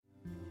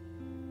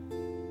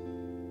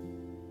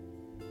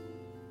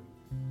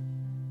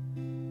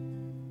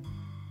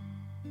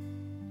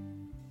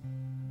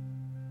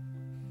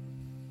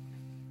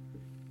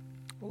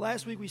Well,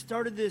 last week we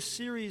started this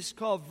series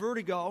called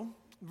Vertigo.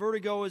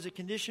 Vertigo is a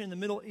condition in the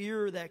middle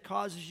ear that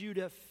causes you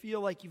to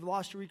feel like you've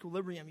lost your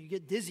equilibrium. You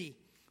get dizzy,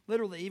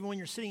 literally, even when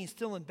you're sitting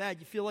still in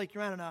bed. You feel like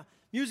you're on an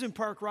amusement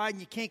park ride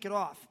and you can't get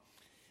off.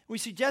 We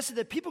suggested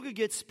that people could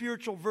get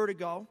spiritual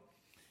vertigo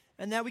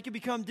and that we could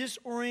become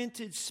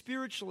disoriented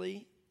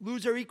spiritually,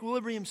 lose our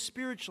equilibrium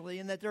spiritually,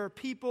 and that there are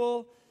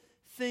people,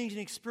 things,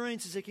 and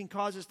experiences that can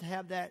cause us to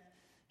have that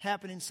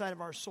happen inside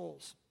of our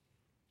souls.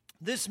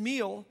 This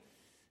meal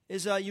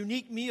is a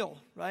unique meal,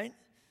 right?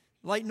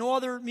 Like no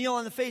other meal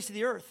on the face of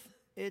the earth.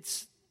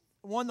 It's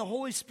one the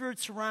Holy Spirit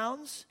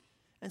surrounds,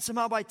 and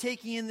somehow by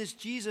taking in this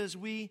Jesus,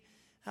 we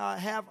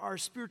have our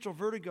spiritual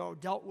vertigo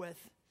dealt with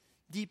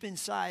deep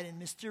inside in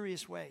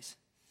mysterious ways.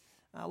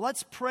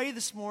 Let's pray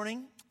this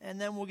morning,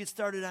 and then we'll get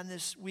started on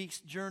this week's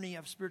journey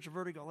of spiritual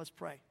vertigo. Let's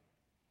pray.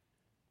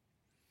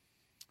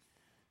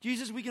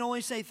 Jesus, we can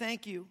only say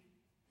thank you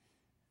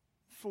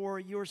for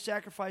your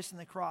sacrifice on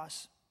the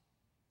cross.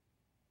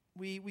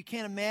 We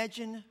can't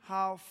imagine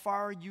how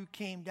far you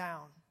came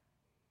down,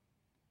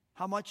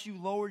 how much you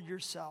lowered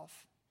yourself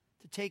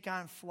to take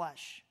on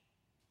flesh,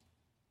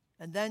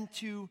 and then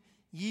to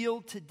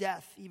yield to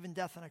death, even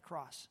death on a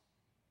cross.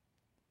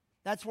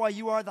 That's why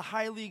you are the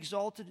highly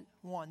exalted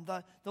one,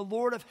 the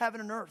Lord of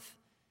heaven and earth,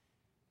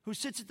 who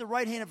sits at the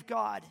right hand of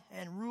God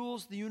and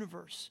rules the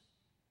universe.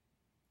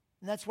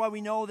 And that's why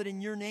we know that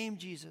in your name,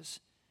 Jesus,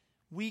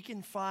 we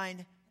can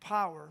find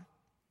power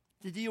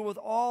to deal with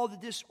all the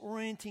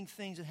disorienting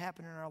things that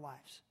happen in our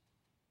lives.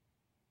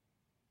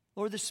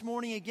 Lord, this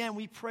morning again,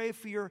 we pray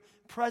for your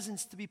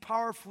presence to be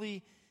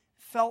powerfully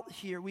felt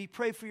here. We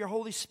pray for your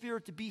Holy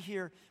Spirit to be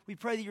here. We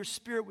pray that your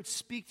Spirit would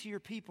speak to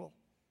your people.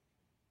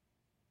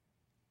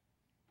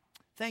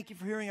 Thank you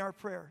for hearing our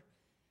prayer.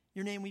 In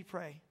your name we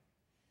pray.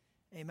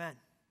 Amen.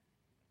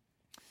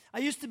 I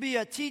used to be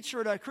a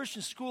teacher at a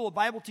Christian school, a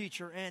Bible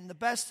teacher, and the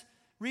best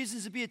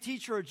reasons to be a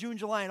teacher are June,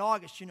 July, and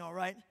August, you know,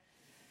 right?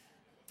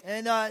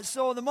 And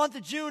so in the month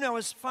of June, I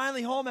was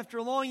finally home. After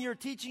a long year of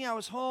teaching, I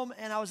was home,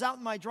 and I was out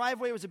in my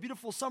driveway. It was a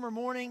beautiful summer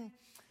morning.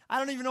 I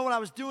don't even know what I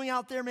was doing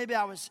out there. Maybe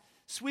I was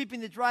sweeping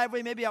the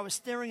driveway. Maybe I was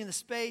staring into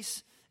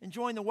space,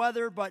 enjoying the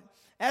weather. But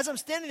as I'm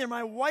standing there,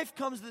 my wife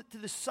comes to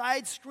the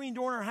side screen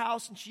door in her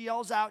house, and she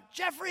yells out,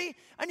 "Jeffrey,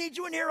 I need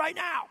you in here right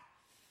now."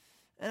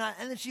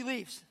 And then she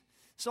leaves.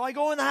 So I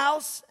go in the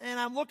house, and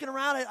I'm looking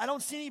around. I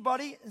don't see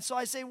anybody. And so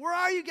I say, "Where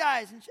are you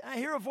guys?" And I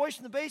hear a voice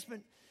from the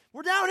basement.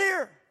 "We're down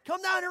here.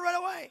 Come down here right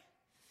away."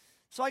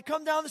 So I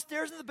come down the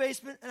stairs in the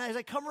basement, and as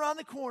I come around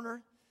the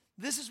corner,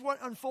 this is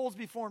what unfolds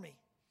before me.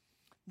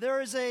 There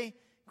is a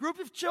group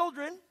of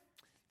children,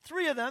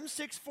 3 of them,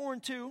 6, 4,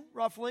 and 2,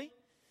 roughly.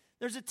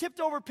 There's a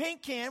tipped-over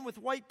paint can with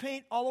white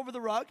paint all over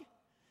the rug.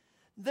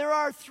 There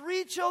are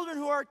 3 children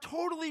who are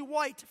totally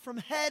white from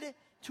head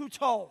to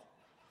toe.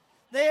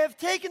 They have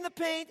taken the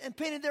paint and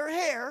painted their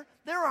hair,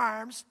 their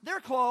arms,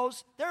 their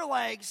clothes, their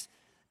legs,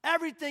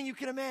 everything you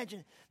can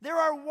imagine. There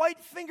are white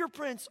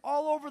fingerprints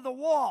all over the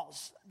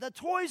walls. The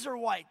toys are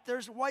white.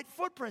 There's white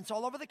footprints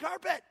all over the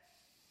carpet.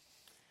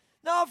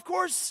 Now, of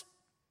course,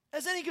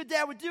 as any good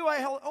dad would do,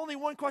 only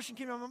one question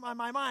came to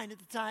my mind at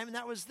the time, and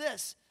that was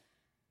this: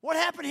 what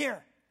happened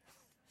here?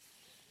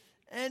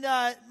 And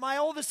my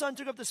oldest son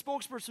took up the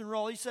spokesperson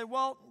role. He said,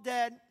 "Well,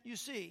 Dad, you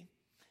see,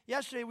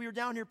 yesterday we were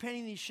down here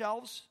painting these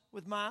shelves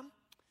with Mom,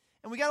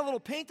 and we got a little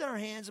paint on our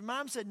hands, and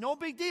Mom said, 'No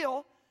big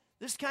deal.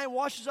 This kind of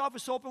washes off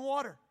with soap and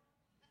water.'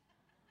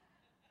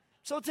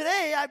 So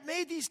today, I've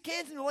made these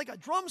cans into like a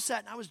drum set,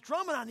 and I was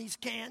drumming on these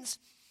cans,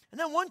 and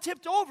then one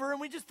tipped over,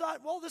 and we just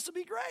thought, well, this will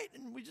be great,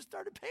 and we just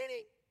started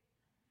painting."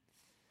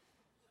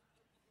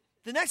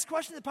 The next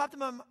question that popped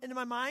into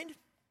my mind: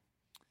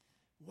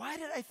 why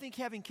did I think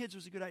having kids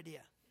was a good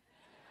idea?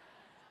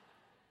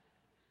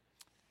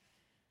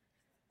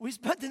 We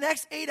spent the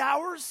next 8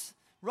 hours,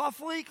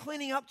 roughly,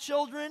 cleaning up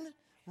children,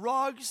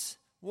 rugs,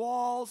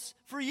 walls.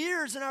 For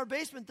years in our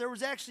basement, there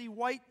was actually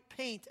white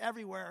paint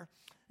everywhere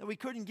that we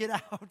couldn't get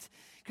out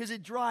because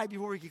it dried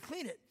before we could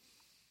clean it.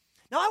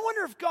 Now, I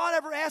wonder if God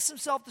ever asked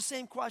himself the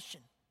same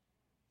question.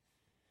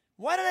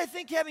 Why did I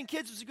think having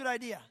kids was a good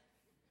idea?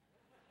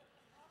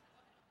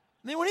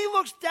 I mean, when he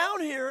looks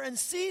down here and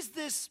sees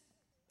this,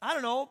 I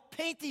don't know,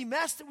 painty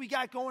mess that we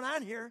got going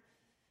on here,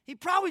 he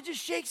probably just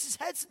shakes his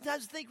head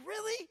sometimes and think,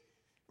 really?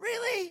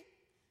 Really?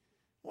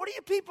 What are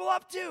you people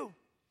up to?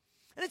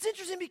 And it's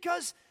interesting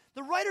because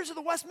the writers of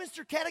the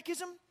Westminster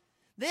Catechism,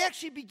 they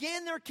actually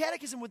began their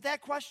catechism with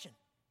that question.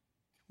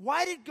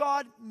 Why did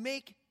God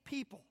make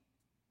people?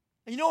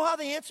 And you know how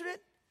they answered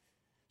it?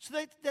 So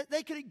that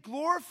they could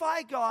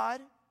glorify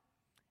God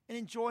and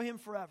enjoy him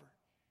forever.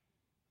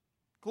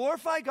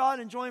 Glorify God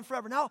and enjoy him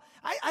forever. Now,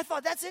 I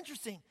thought that's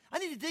interesting. I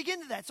need to dig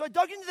into that. So I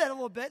dug into that a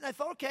little bit, and I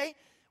thought, okay,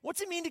 what's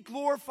it mean to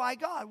glorify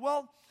God?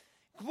 Well,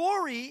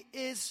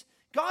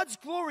 God's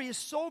glory is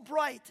so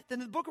bright that in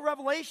the book of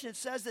Revelation it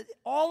says that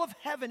all of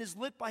heaven is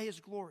lit by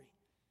his glory.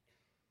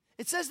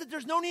 It says that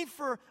there's no need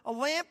for a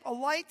lamp, a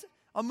light,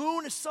 a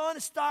moon, a sun, a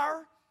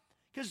star,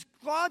 because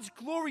God's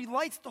glory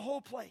lights the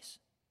whole place.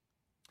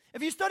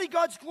 If you study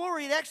God's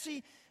glory, it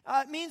actually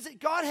means that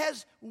God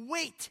has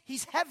weight.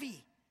 He's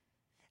heavy,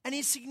 and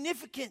he's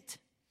significant,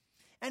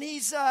 and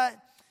he's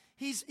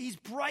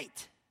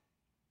bright.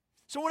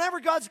 So whenever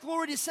God's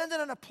glory descended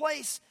on a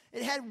place,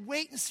 it had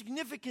weight and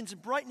significance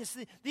and brightness.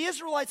 The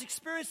Israelites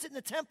experienced it in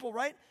the temple,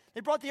 right?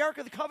 They brought the Ark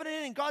of the Covenant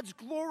in, and God's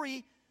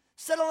glory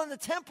settled on the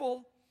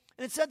temple,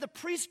 and it said the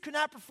priests could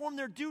not perform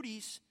their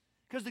duties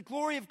because the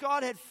glory of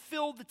God had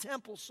filled the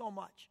temple so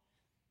much.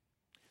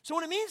 So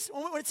when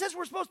it says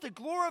we're supposed to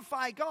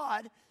glorify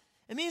God,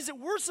 it means that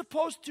we're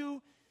supposed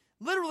to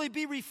literally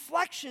be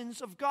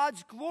reflections of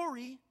God's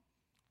glory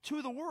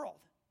to the world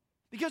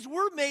because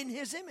we're made in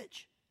his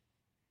image.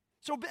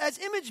 So as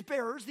image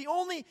bearers, the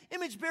only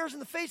image bearers in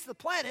the face of the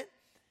planet,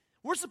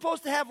 we're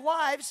supposed to have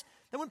lives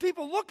that when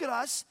people look at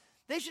us,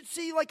 they should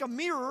see like a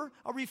mirror,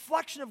 a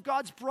reflection of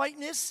God's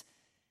brightness,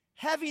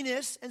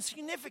 heaviness, and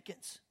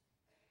significance.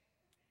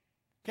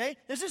 Okay?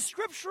 Is this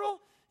scriptural?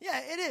 Yeah,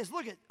 it is.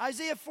 Look at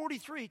Isaiah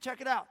 43.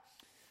 Check it out.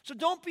 So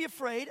don't be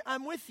afraid.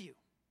 I'm with you.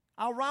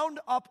 I'll round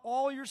up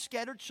all your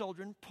scattered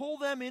children, pull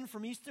them in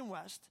from east and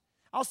west.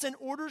 I'll send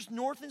orders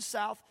north and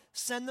south,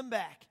 send them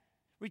back.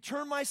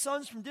 Return my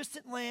sons from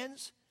distant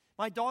lands,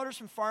 my daughters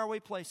from faraway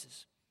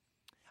places.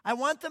 I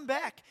want them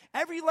back,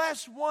 every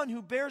last one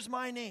who bears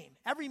my name,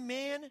 every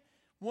man,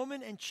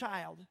 woman, and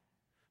child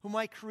whom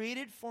I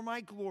created for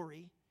my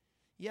glory,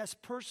 yes,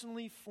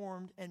 personally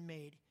formed and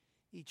made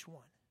each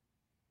one.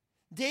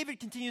 David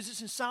continues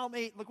this in Psalm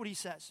 8. Look what he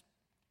says.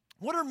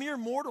 What are mere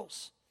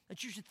mortals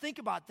that you should think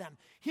about them?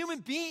 Human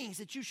beings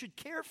that you should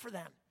care for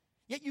them.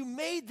 Yet you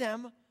made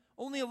them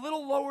only a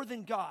little lower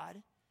than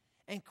God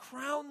and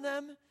crowned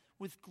them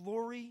with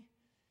glory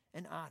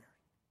and honor.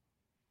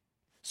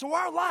 So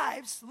our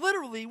lives,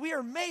 literally, we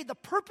are made, the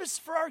purpose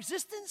for our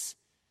existence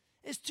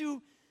is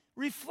to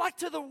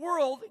reflect to the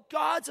world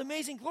God's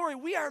amazing glory.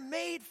 We are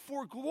made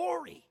for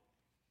glory.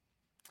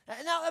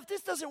 Now, if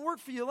this doesn't work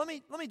for you, let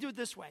me do it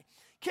this way.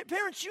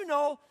 Parents, you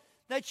know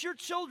that your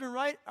children,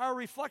 right, are a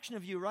reflection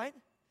of you, right?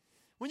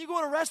 When you go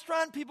in a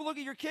restaurant, people look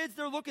at your kids,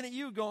 they're looking at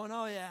you going,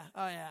 oh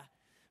yeah,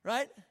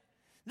 right?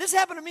 This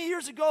happened to me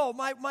years ago.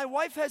 My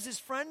wife has this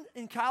friend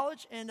in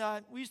college, and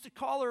we used to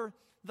call her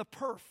the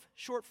perf,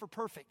 short for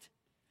perfect.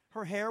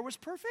 Her hair was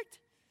perfect.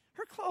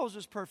 Her clothes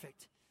was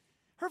perfect.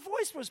 Her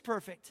voice was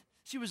perfect.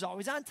 She was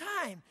always on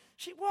time.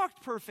 She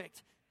walked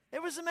perfect.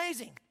 It was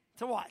amazing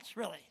to watch,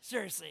 really,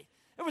 seriously.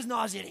 It was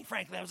nauseating,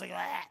 frankly. I was like,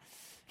 ah.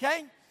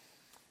 Okay?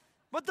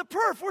 But the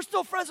perf, we're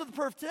still friends with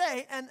the perf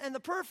today, and the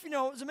perf,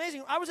 is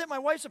amazing. I was at my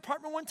wife's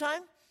apartment one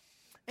time,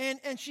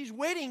 and she's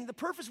waiting. The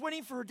perf is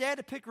waiting for her dad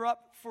to pick her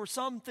up for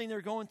something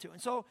they're going to.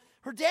 And so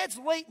her dad's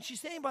late, and she's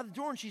standing by the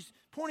door, and she's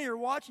pointing at her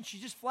watch, and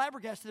she's just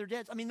flabbergasted at her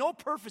dad. I mean, no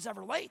perf is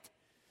ever late,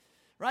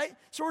 right?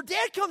 So her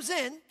dad comes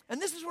in,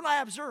 and this is what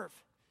I observe.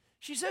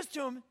 She says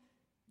to him,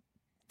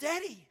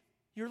 Daddy,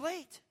 you're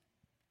late.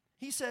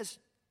 He says,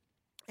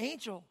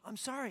 Angel, I'm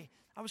sorry.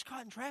 I was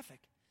caught in traffic.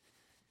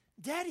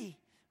 Daddy,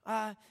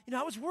 I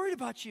was worried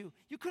about you.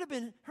 You could have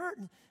been hurt.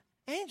 And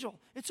Angel,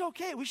 it's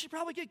okay. We should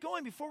probably get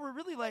going before we're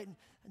really late. And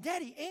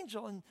Daddy,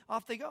 Angel, and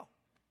off they go.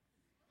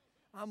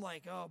 I'm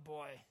like, oh,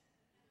 boy.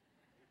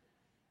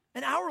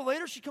 An hour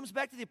later, she comes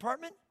back to the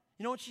apartment.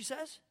 You know what she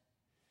says?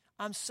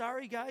 I'm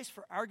sorry, guys,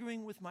 for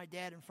arguing with my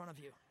dad in front of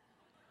you.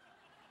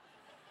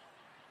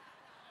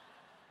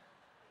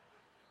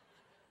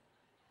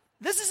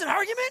 This is an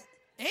argument?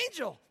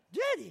 Angel,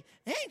 Daddy,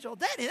 Angel,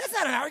 Daddy, that's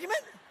not an argument.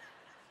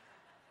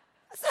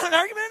 That's not an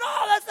argument at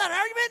all. That's not an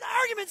argument.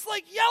 Argument's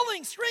like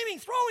yelling, screaming,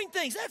 throwing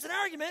things. That's an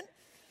argument.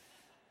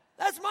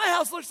 That's my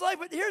house looks like,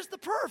 but here's the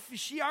perf.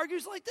 She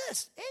argues like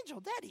this.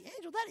 Angel, Daddy,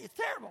 it's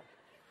terrible.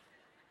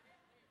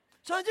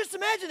 So just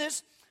imagine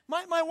this.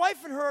 My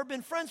wife and her have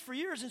been friends for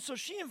years, and so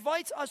she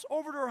invites us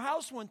over to her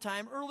house one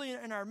time early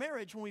in our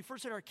marriage when we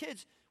first had our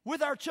kids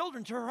with our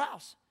children to her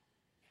house.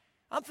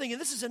 I'm thinking,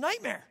 this is a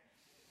nightmare.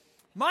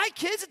 My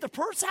kids at the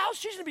perf's house,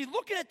 she's going to be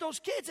looking at those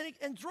kids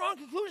and drawing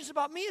conclusions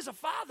about me as a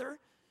father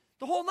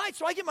the whole night.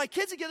 So I get my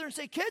kids together and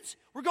say, kids,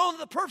 we're going to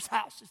the perf's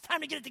house. It's time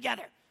to get it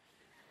together.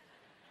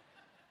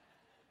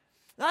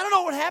 Now, I don't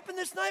know what happened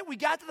this night. We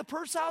got to the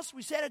perf's house.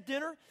 We sat at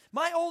dinner.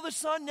 My oldest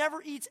son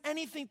never eats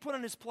anything put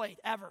on his plate,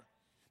 ever.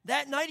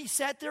 That night he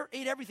sat there,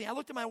 ate everything. I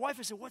looked at my wife.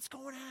 I said, what's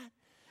going on?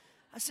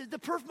 I said, the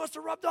perf must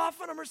have rubbed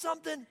off on him or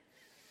something.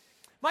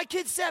 My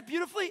kids sat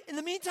beautifully. In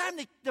the meantime,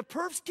 the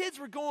perf's kids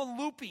were going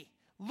loopy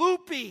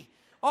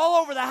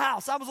all over the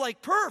house. I was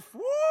like, perf,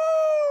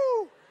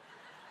 woo!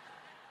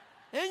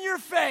 In your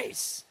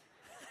face.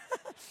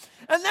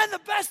 And then the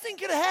best thing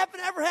could have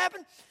ever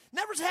happened,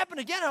 never's happened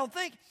again, I don't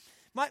think.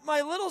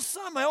 My little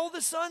son, my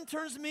oldest son,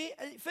 turns to me,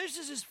 he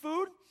finishes his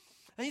food,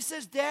 and he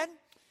says, Dad,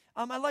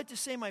 I'd like to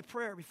say my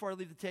prayer before I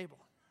leave the table.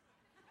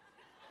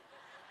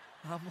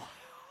 I'm like,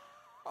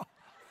 oh,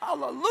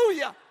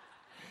 hallelujah.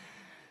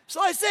 So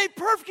I say,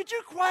 perf, could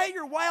you quiet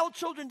your wild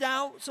children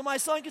down so my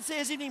son can say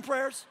his evening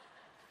prayers?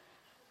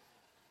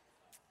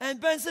 And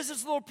Ben says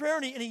this little prayer,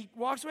 and he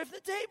walks away from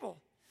the table.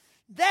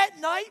 That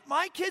night,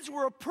 my kids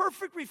were a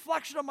perfect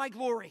reflection of my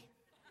glory.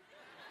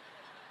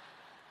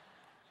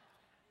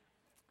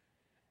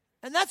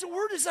 And that's what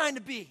we're designed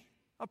to be,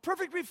 a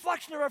perfect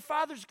reflection of our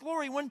Father's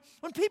glory. When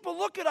people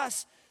look at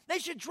us, they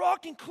should draw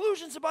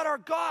conclusions about our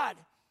God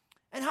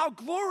and how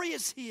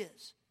glorious He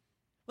is.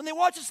 When they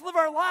watch us live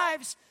our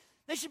lives,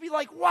 they should be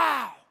like,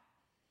 wow,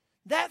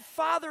 that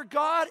Father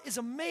God is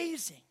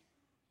amazing.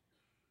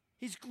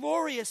 He's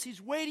glorious,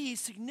 He's weighty,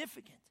 He's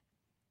significant.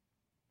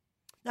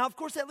 Now, of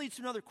course, that leads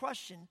to another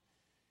question.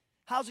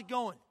 How's it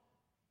going?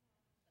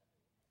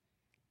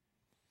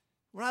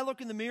 When I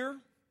look in the mirror,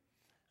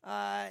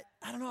 I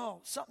don't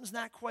know, something's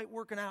not quite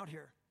working out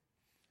here.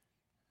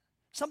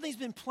 Something's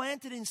been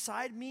planted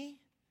inside me.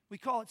 We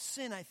call it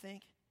sin, I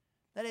think.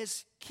 That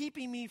is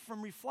keeping me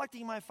from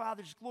reflecting my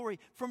Father's glory,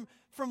 from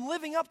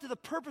living up to the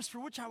purpose for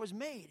which I was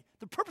made,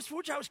 the purpose for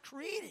which I was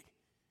created.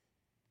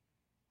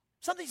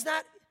 Something's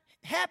not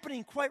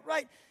happening quite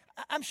right.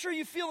 I'm sure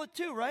you feel it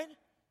too, right?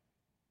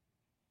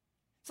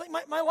 It's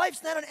like my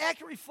life's not an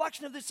accurate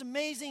reflection of this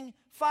amazing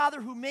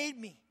Father who made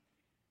me.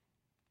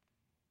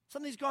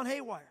 Something's gone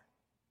haywire.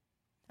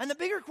 And the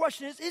bigger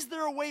question is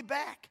there a way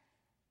back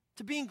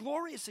to being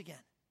glorious again?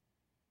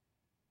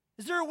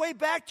 Is there a way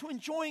back to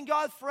enjoying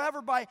God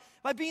forever by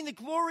being the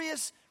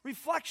glorious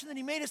reflection that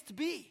He made us to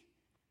be?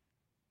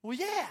 Well,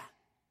 yeah,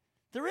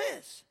 there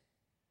is.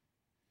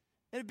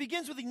 And it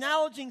begins with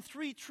acknowledging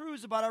three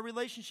truths about our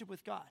relationship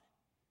with God.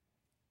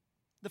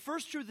 The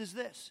first truth is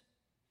this.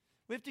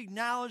 We have to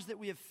acknowledge that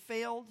we have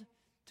failed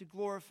to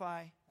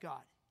glorify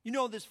God. You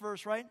know this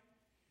verse, right?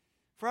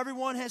 For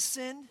everyone has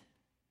sinned.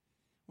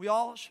 We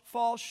all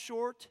fall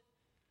short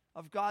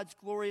of God's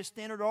glorious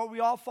standard, or we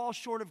all fall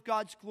short of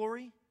God's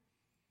glory.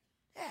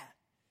 Yeah,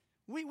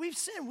 we've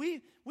sinned.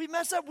 We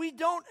mess up. We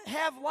don't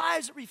have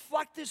lives that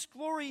reflect this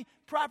glory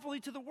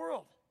properly to the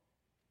world.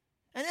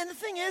 And the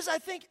thing is, I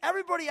think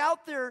everybody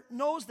out there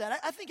knows that.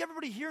 I think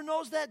everybody here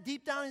knows that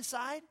deep down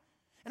inside.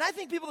 And I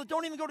think people that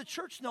don't even go to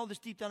church know this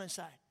deep down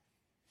inside.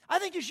 I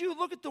think as you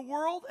look at the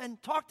world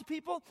and talk to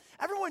people,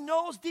 everyone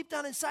knows deep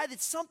down inside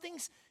that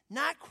something's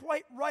not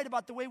quite right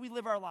about the way we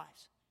live our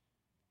lives.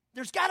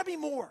 There's got to be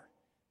more.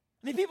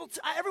 I mean,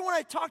 everyone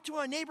I talk to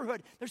in a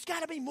neighborhood, there's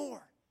got to be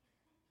more.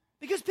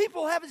 Because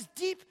people have this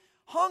deep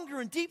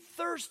hunger and deep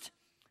thirst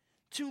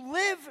to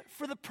live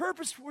for the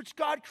purpose for which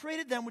God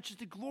created them, which is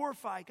to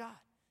glorify God.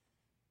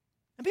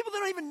 And people that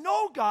don't even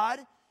know God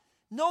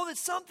know that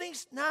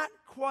something's not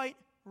quite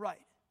right.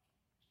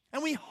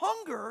 And we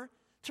hunger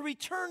to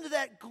return to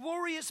that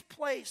glorious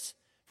place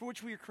for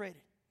which we were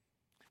created.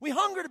 We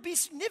hunger to be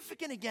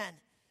significant again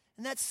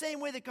in that same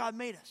way that God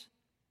made us.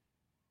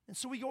 And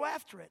so we go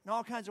after it in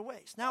all kinds of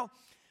ways. Now,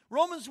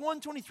 Romans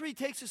 1:23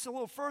 takes us a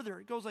little further.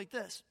 It goes like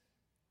this.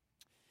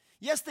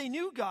 Yes, they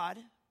knew God,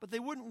 but they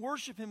wouldn't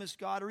worship Him as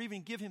God or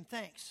even give Him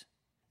thanks.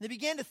 They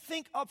began to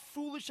think up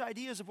foolish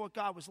ideas of what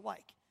God was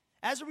like.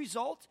 As a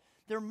result,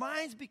 their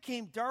minds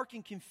became dark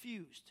and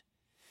confused.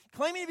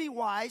 Claiming to be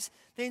wise,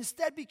 they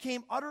instead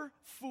became utter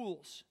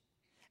fools.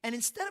 And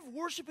instead of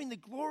worshiping the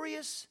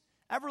glorious,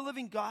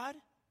 ever-living God,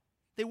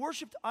 they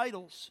worshiped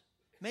idols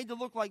made to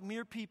look like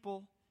mere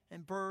people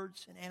and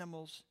birds and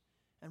animals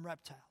and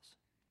reptiles.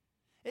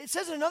 It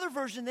says in another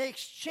version, they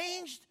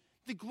exchanged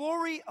the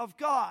glory of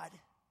God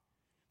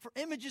for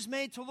images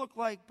made to look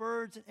like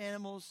birds and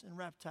animals and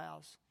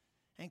reptiles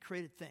and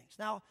created things.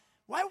 Now,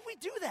 why would we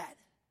do that?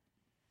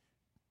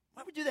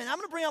 Why would we do that? And I'm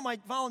going to bring out my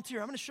volunteer.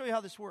 I'm going to show you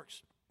how this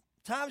works.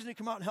 Tom's going to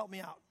come out and help me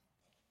out.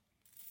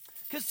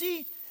 Because,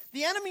 see,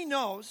 the enemy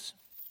knows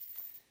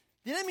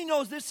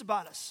this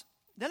about us.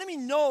 The enemy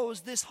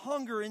knows this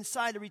hunger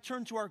inside to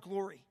return to our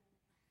glory.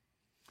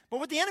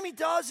 But what the enemy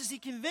does is he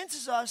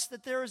convinces us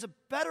that there is a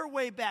better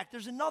way back.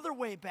 There's another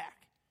way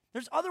back.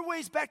 There's other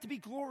ways back to be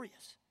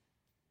glorious.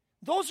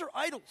 Those are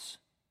idols.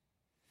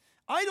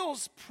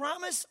 Idols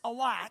promise a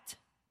lot.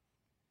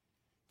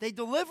 They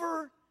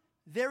deliver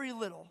very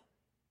little.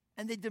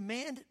 And they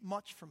demand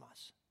much from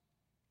us.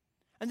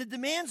 And the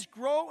demands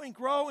grow and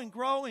grow and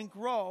grow and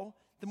grow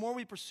the more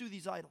we pursue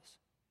these idols.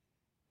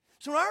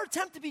 So in our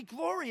attempt to be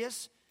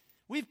glorious,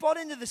 we've bought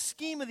into the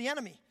scheme of the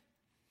enemy.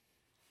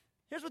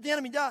 Here's what the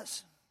enemy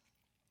does.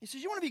 He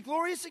says, you want to be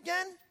glorious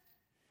again?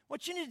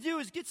 What you need to do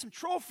is get some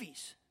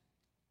trophies.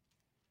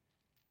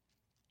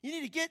 You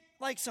need to get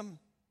like some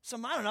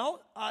I don't know,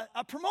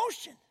 a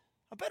promotion,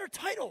 a better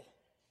title.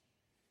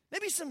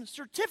 Maybe some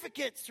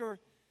certificates or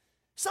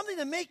something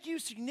to make you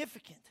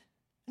significant.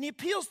 And he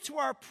appeals to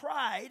our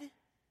pride.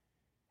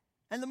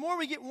 And the more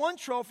we get one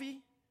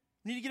trophy,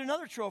 we need to get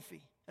another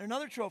trophy, and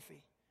another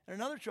trophy, and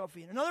another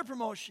trophy, and another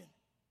promotion,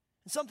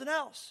 and something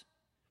else.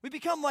 We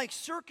become like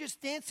circus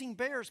dancing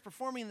bears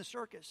performing in the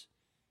circus,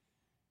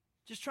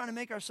 just trying to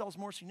make ourselves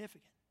more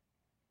significant.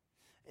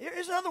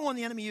 Here's another one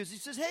the enemy uses. He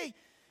says, hey,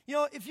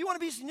 if you want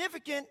to be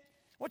significant,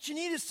 what you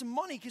need is some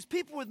money, because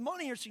people with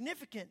money are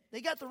significant.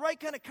 They got the right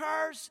kind of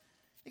cars.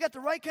 They got the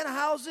right kind of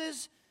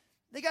houses.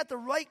 They got the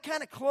right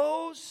kind of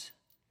clothes.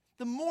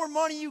 The more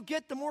money you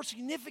get, the more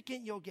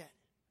significant you'll get.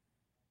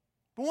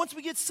 But once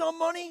we get some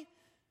money,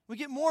 we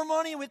get more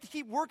money, and we have to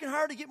keep working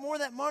hard to get more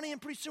of that money,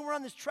 and pretty soon we're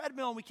on this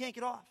treadmill and we can't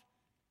get off.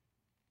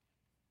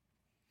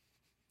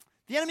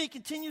 The enemy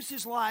continues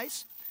his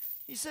lies.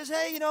 He says,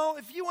 hey,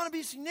 if you want to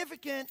be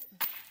significant,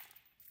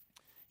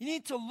 You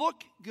need to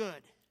look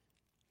good.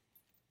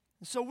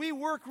 And so we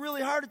work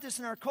really hard at this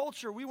in our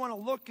culture. We want to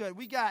look good.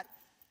 We got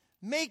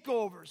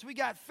makeovers. We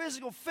got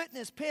physical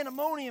fitness,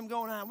 pandemonium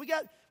going on. We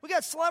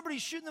got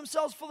celebrities shooting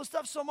themselves full of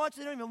stuff so much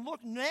they don't even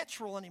look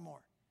natural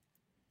anymore.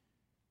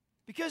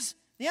 Because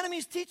the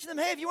enemy's teaching them,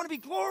 hey, if you want to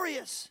be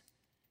glorious,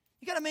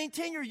 you got to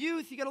maintain your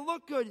youth. You got to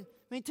look good,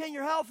 maintain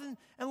your health.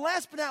 And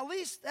last but not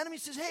least, the enemy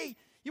says, hey,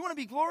 you want to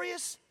be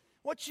glorious?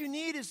 What you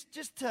need is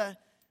just to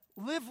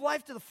live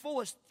life to the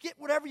fullest. Get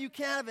whatever you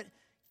can of it.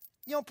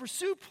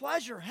 Pursue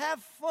pleasure.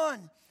 Have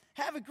fun.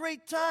 Have a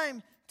great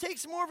time. Take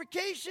some more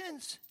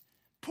vacations.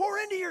 Pour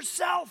into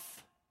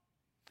yourself.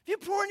 If you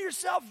pour into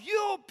yourself,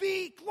 you'll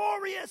be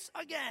glorious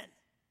again.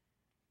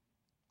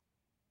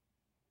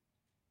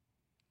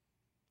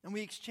 And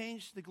we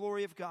exchange the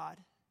glory of God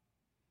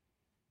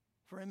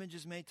for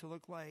images made to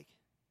look like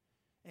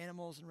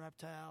animals and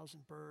reptiles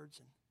and birds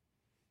and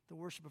the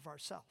worship of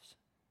ourselves.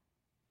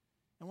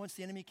 And once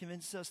the enemy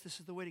convinces us this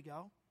is the way to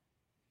go,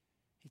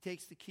 he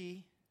takes the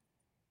key,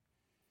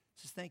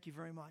 says, thank you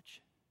very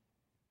much.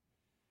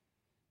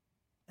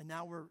 And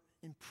now we're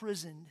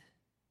imprisoned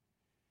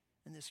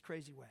in this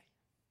crazy way.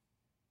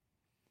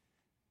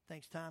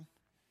 Thanks, Tom.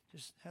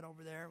 Just head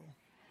over there. We'll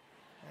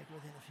be back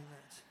within a few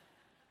minutes.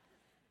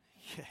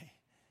 Okay.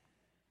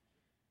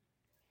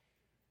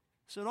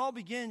 So it all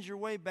begins your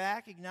way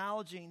back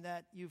acknowledging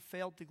that you've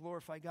failed to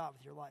glorify God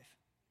with your life.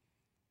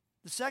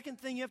 The second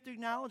thing you have to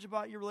acknowledge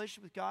about your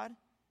relationship with God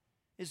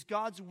is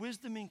God's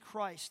wisdom in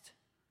Christ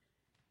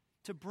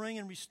to bring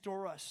and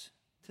restore us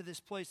to this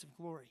place of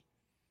glory.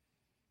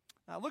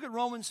 Now look at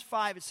Romans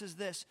 5. It says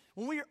this: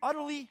 when we are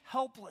utterly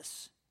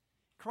helpless,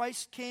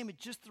 Christ came at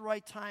just the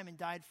right time and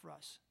died for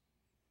us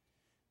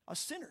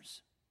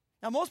sinners.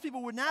 Now, most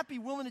people would not be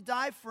willing to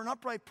die for an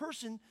upright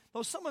person,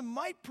 though someone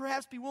might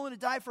perhaps be willing to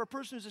die for a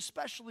person who's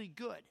especially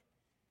good.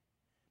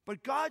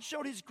 But God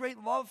showed his great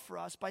love for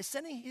us by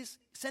sending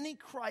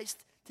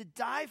Christ to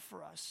die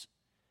for us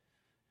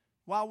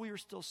while we were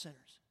still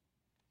sinners.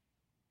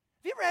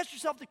 Have you ever asked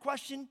yourself the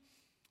question,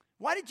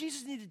 why did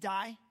Jesus need to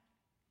die?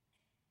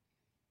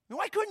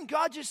 Why couldn't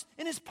God just,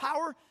 in his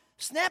power,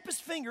 snap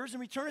his fingers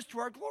and return us to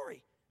our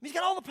glory? He's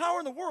got all the power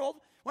in the world.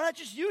 Why not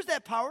just use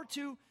that power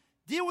to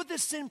deal with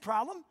this sin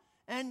problem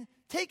and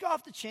take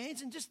off the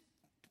chains and just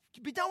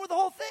be done with the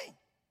whole thing?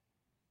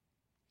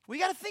 We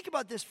got to think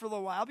about this for a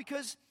little while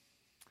because,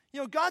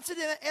 God said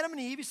to Adam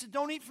and Eve, he said,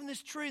 don't eat from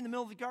this tree in the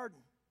middle of the garden.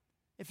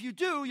 If you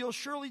do, you'll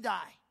surely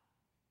die.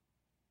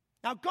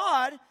 Now,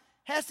 God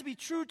has to be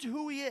true to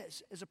who he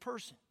is as a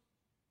person.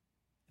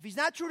 If he's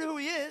not true to who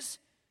he is,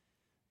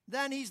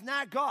 then he's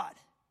not God.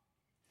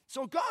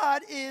 So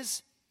God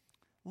is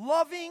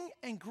loving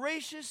and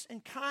gracious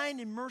and kind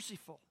and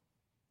merciful.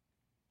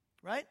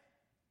 Right?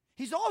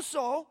 He's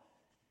also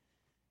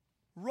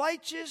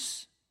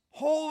righteous,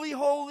 holy,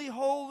 holy,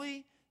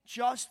 holy,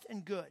 just,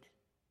 and good.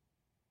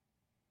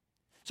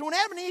 So when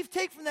Adam and Eve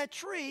take from that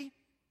tree,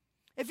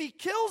 if he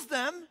kills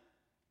them,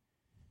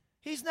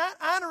 he's not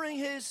honoring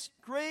his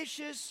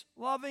gracious,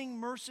 loving,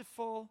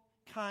 merciful,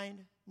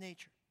 kind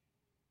nature.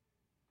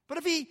 But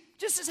if he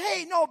just says,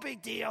 hey, no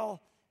big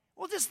deal,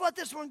 we'll just let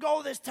this one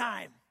go this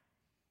time,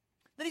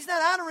 then he's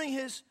not honoring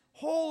his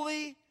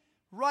holy,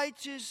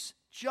 righteous,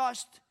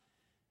 just,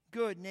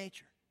 good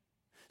nature.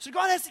 So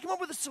God has to come up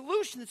with a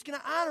solution that's going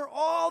to honor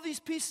all these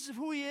pieces of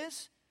who he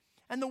is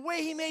and the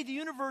way he made the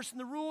universe and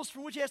the rules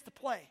from which he has to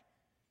play.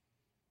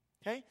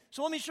 Okay?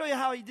 So let me show you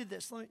how he did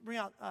this. Let me bring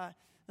out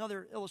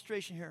another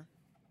illustration here.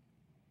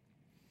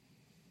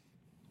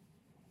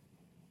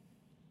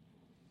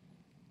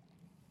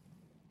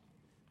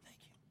 Thank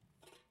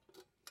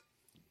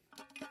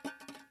you.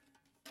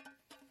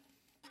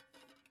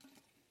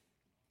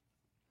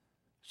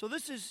 So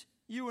this is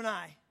you and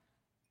I.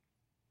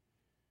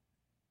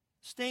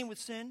 Stained with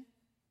sin.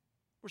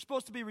 We're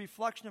supposed to be a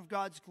reflection of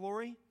God's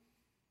glory.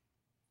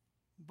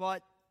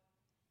 But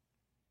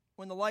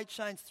when the light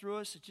shines through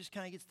us, it just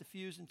kind of gets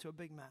diffused into a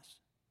big mess.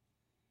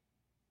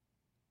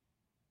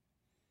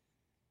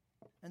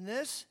 And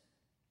this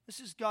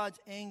is God's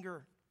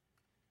anger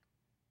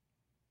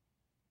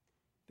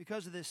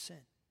because of this sin.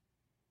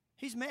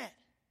 He's mad.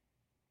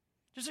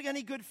 Just like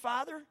any good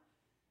father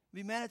would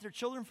be mad at their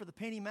children for the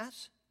painty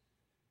mess.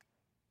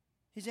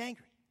 He's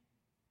angry.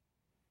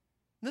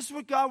 And this is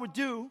what God would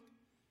do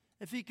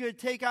if he could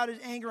take out his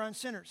anger on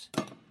sinners.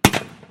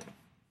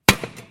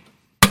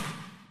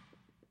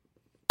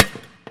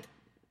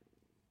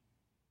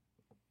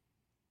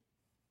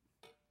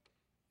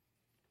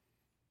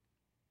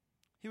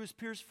 He was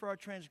pierced for our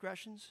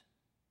transgressions.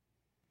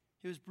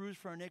 He was bruised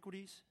for our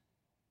iniquities.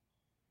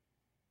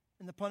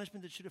 And the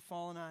punishment that should have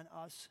fallen on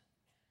us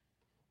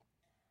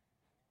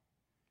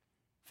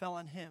fell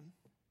on him.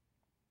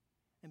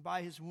 And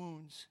by his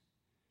wounds,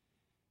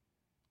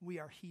 we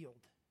are healed.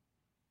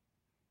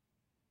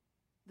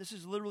 This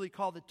is literally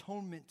called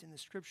atonement in the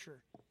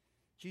scripture.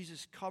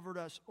 Jesus covered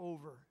us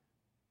over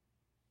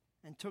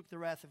and took the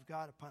wrath of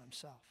God upon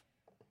himself.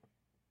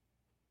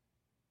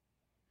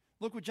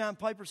 Look what John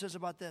Piper says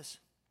about this.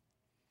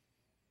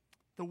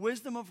 The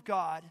wisdom of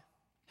God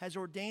has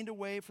ordained a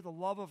way for the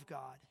love of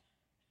God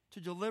to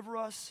deliver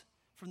us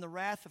from the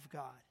wrath of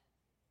God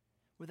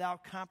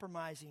without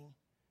compromising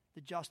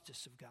the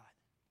justice of God.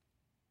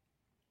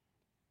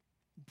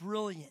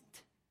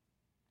 Brilliant.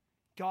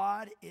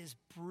 God is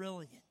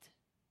brilliant.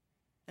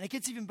 And it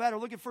gets even better.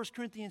 Look at 1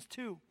 Corinthians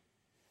 2.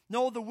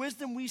 No, the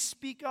wisdom we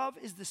speak of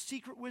is the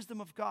secret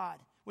wisdom of God,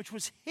 which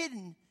was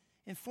hidden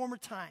in former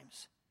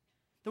times,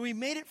 though he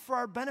made it for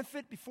our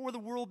benefit before the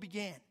world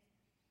began.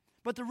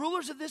 But the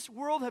rulers of this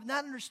world have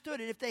not understood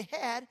it. If they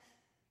had,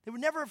 they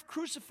would never have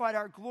crucified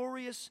our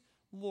glorious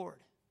Lord.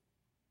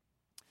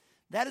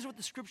 That is what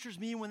the scriptures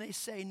mean when they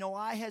say, no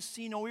eye has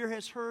seen, no ear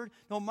has heard,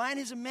 no mind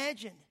has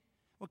imagined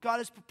what God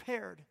has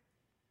prepared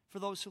for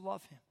those who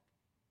love him.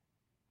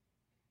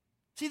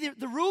 See,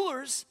 the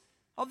rulers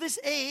of this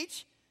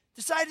age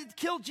decided to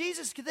kill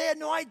Jesus because they had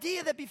no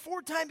idea that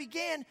before time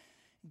began,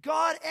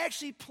 God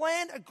actually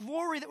planned a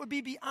glory that would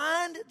be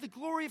beyond the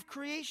glory of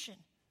creation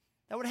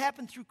that would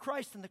happen through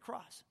Christ and the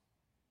cross.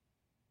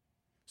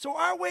 So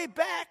our way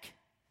back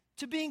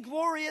to being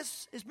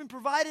glorious has been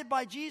provided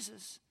by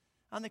Jesus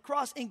on the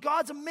cross in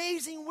God's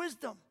amazing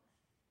wisdom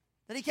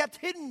that he kept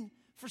hidden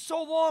for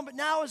so long, but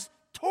now is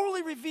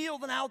totally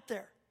revealed and out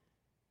there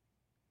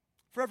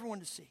for everyone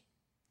to see.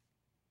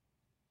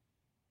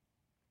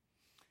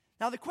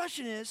 Now the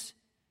question is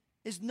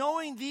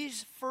knowing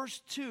these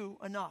first two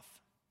enough?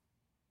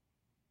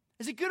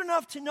 Is it good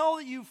enough to know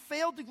that you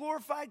failed to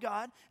glorify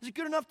God? Is it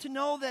good enough to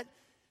know that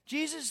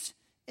Jesus,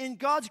 in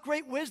God's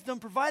great wisdom,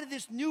 provided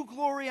this new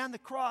glory on the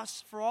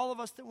cross for all of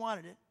us that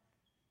wanted it?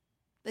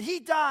 That he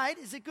died,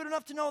 is it good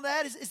enough to know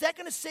that? Is that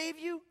going to save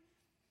you?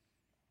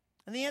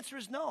 And the answer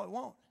is no, it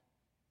won't.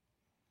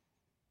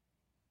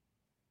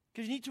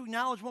 Because you need to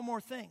acknowledge one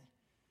more thing.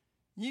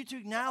 You need to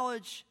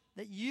acknowledge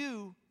that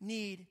you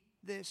need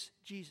this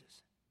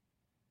Jesus.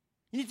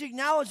 You need to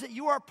acknowledge that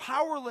you are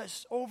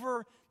powerless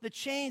over the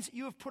chains that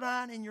you have put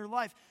on in your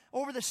life,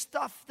 over the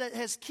stuff that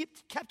has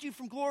kept you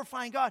from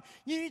glorifying God.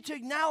 You need to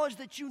acknowledge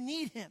that you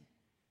need him.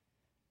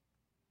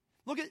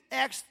 Look at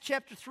Acts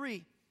chapter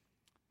 3.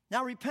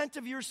 Now repent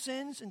of your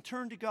sins and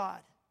turn to God,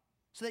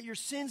 so that your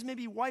sins may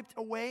be wiped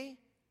away.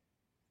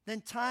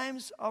 Then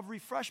times of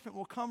refreshment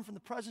will come from the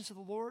presence of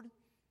the Lord,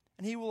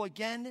 and he will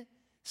again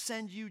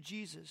send you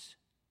Jesus,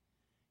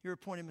 your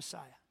appointed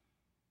Messiah.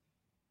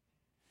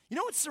 You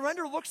know what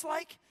surrender looks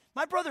like?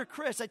 My brother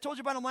Chris, I told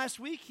you about him last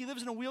week. He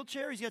lives in a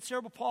wheelchair. He's got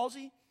cerebral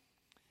palsy.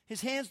 His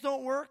hands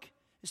don't work.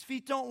 His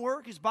feet don't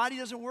work. His body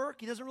doesn't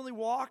work. He doesn't really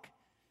walk.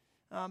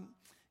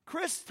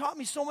 Chris taught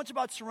me so much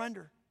about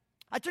surrender.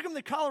 I took him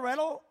to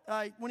Colorado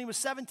when he was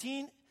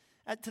 17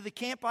 to the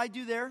camp I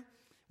do there.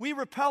 We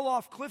rappel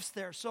off cliffs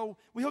there. So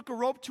we hook a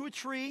rope to a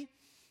tree,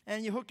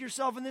 and you hook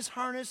yourself in this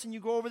harness, and you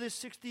go over this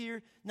 60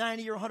 or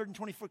 90 or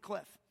 120-foot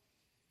cliff.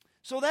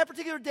 So that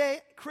particular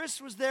day,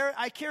 Chris was there.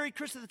 I carried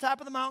Chris to the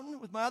top of the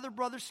mountain with my other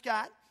brother,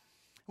 Scott.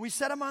 And we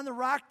set him on the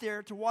rock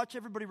there to watch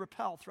everybody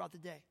rappel throughout the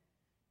day.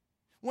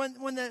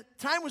 When the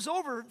time was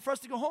over for us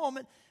to go home,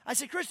 I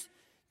said, Chris,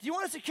 do you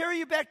want us to carry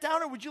you back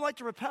down, or would you like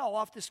to rappel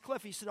off this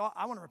cliff? He said, oh,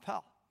 I want to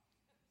rappel.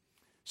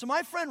 So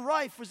my friend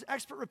Rife was an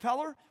expert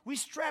rappeller. We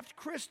strapped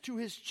Chris to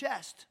his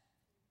chest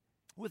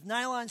with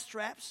nylon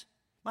straps.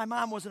 My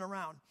mom wasn't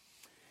around.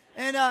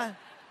 And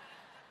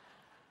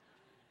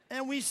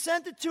we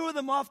sent the two of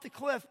them off the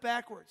cliff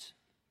backwards.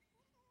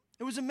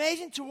 It was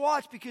amazing to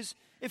watch because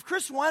if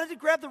Chris wanted to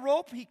grab the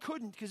rope, he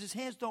couldn't because his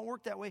hands don't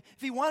work that way.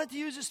 If he wanted to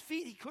use his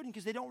feet, he couldn't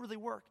because they don't really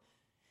work.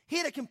 He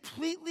had to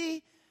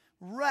completely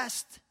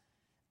rest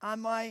on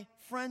my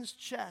friend's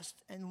chest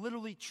and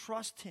literally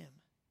trust him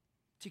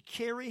to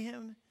carry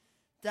him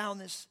down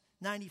this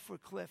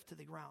 90-foot cliff to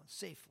the ground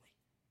safely.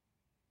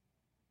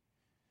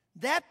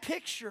 That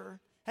picture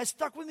has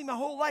stuck with me my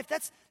whole life.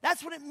 That's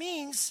what it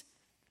means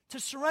to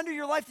surrender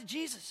your life to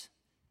Jesus.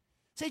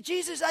 Say,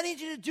 Jesus, I need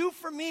you to do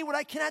for me what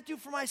I cannot do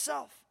for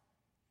myself.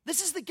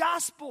 This is the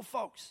gospel,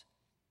 folks.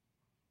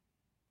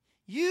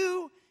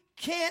 You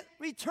can't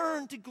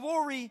return to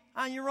glory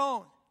on your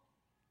own.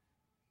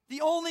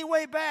 The only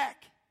way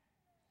back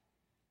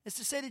is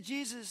to say to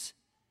Jesus,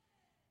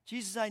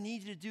 Jesus, I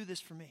need you to do this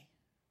for me.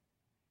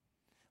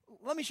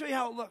 Let me show you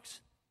how it looks.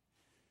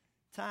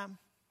 Tom.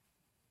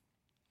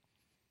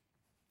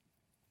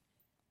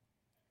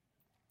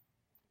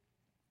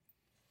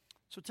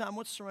 So, Tom,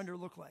 what's surrender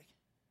look like?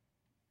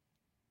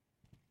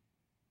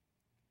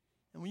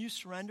 And when you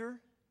surrender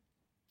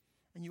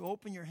and you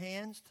open your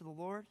hands to the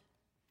Lord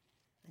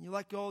and you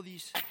let go of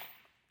these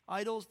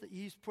idols that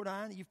you've put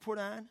on,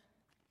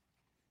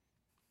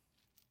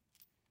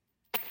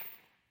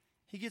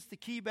 he gets the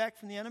key back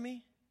from the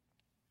enemy.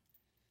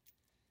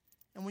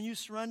 And when you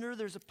surrender,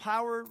 there's a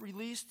power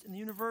released in the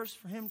universe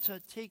for him to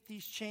take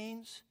these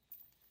chains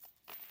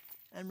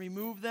and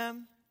remove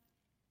them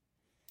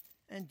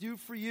and do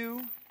for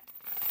you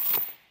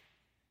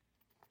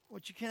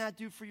what you cannot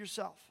do for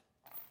yourself.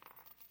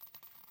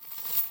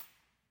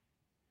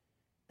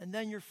 And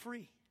then you're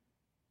free.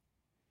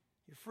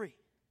 You're free.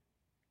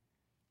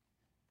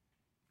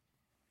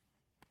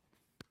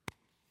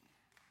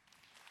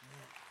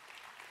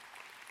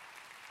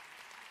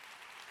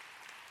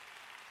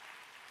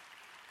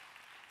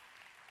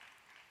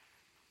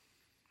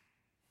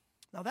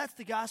 Now that's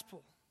the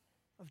gospel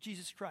of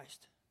Jesus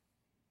Christ.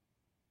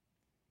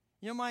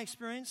 You know, my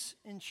experience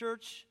in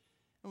church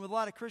and with a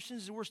lot of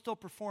Christians is we're still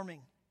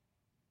performing.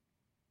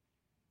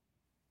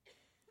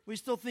 We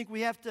still think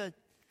we have to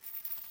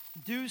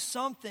do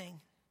something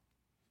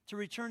to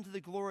return to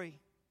the glory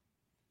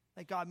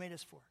that God made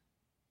us for.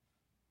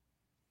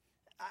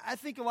 I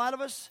think a lot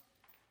of us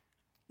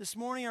this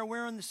morning are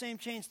wearing the same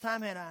chains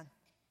Tom had on.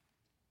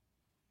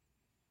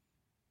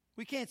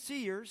 We can't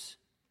see yours,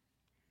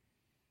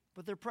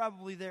 but they're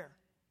probably there.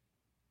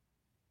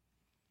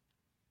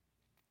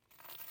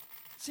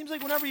 It seems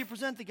like whenever you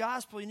present the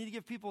gospel, you need to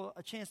give people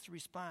a chance to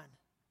respond.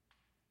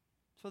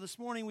 So this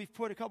morning we've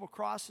put a couple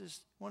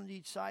crosses, one on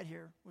each side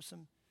here, with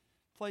some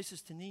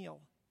places to kneel.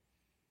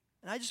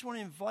 And I just want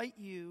to invite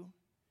you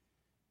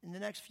in the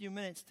next few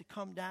minutes to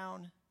come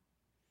down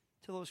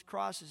to those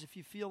crosses if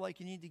you feel like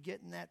you need to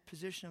get in that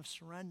position of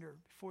surrender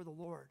before the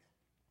Lord.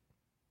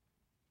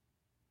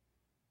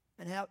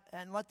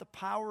 And let the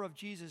power of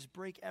Jesus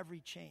break every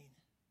chain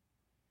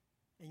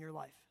in your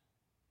life.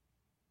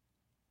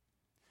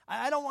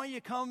 I don't want you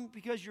to come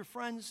because your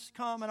friends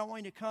come. I don't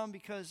want you to come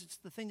because it's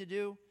the thing to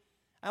do.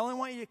 I only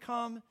want you to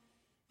come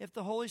if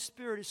the Holy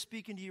Spirit is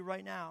speaking to you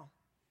right now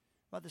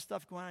about the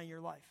stuff going on in your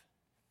life.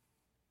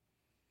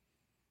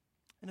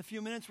 In a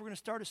few minutes, we're going to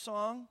start a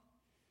song.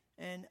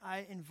 And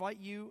I invite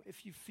you,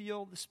 if you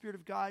feel the Spirit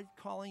of God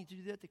calling you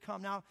to do that, to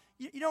come. Now,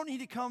 you don't need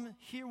to come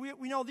here.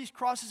 We know these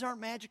crosses aren't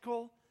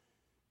magical.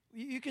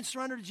 You can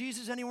surrender to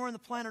Jesus anywhere on the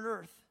planet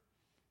Earth.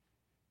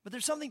 But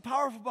there's something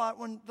powerful about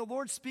when the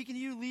Lord's speaking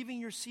to you, leaving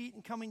your seat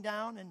and coming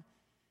down,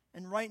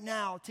 and right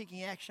now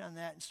taking action on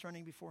that and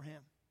surrendering before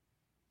Him.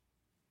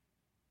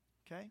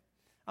 Okay?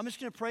 I'm just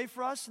going to pray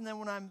for us, and then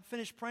when I'm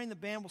finished praying, the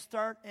band will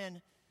start,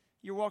 and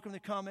you're welcome to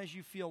come as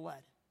you feel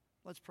led.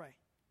 Let's pray.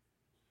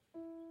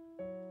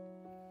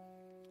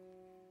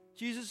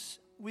 Jesus,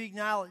 we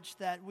acknowledge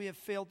that we have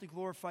failed to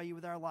glorify you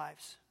with our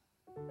lives.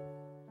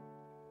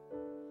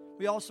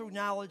 We also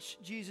acknowledge,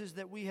 Jesus,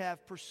 that we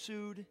have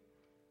pursued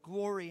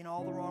glory in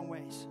all the wrong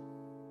ways.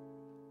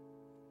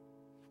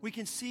 We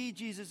can see,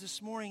 Jesus,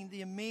 this morning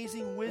the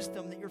amazing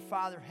wisdom that your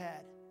Father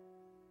had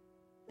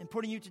in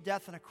putting you to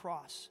death on a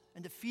cross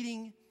and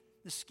defeating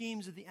the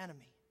schemes of the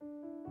enemy.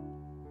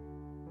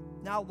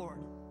 Now, Lord,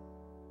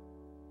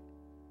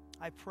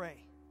 I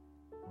pray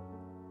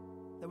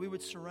that we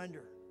would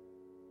surrender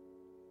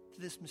to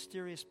this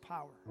mysterious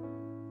power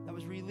that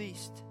was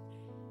released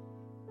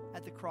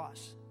at the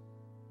cross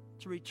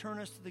to return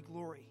us to the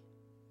glory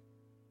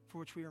for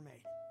which we were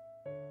made.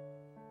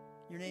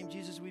 In your name,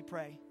 Jesus, we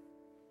pray.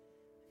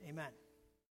 Amen.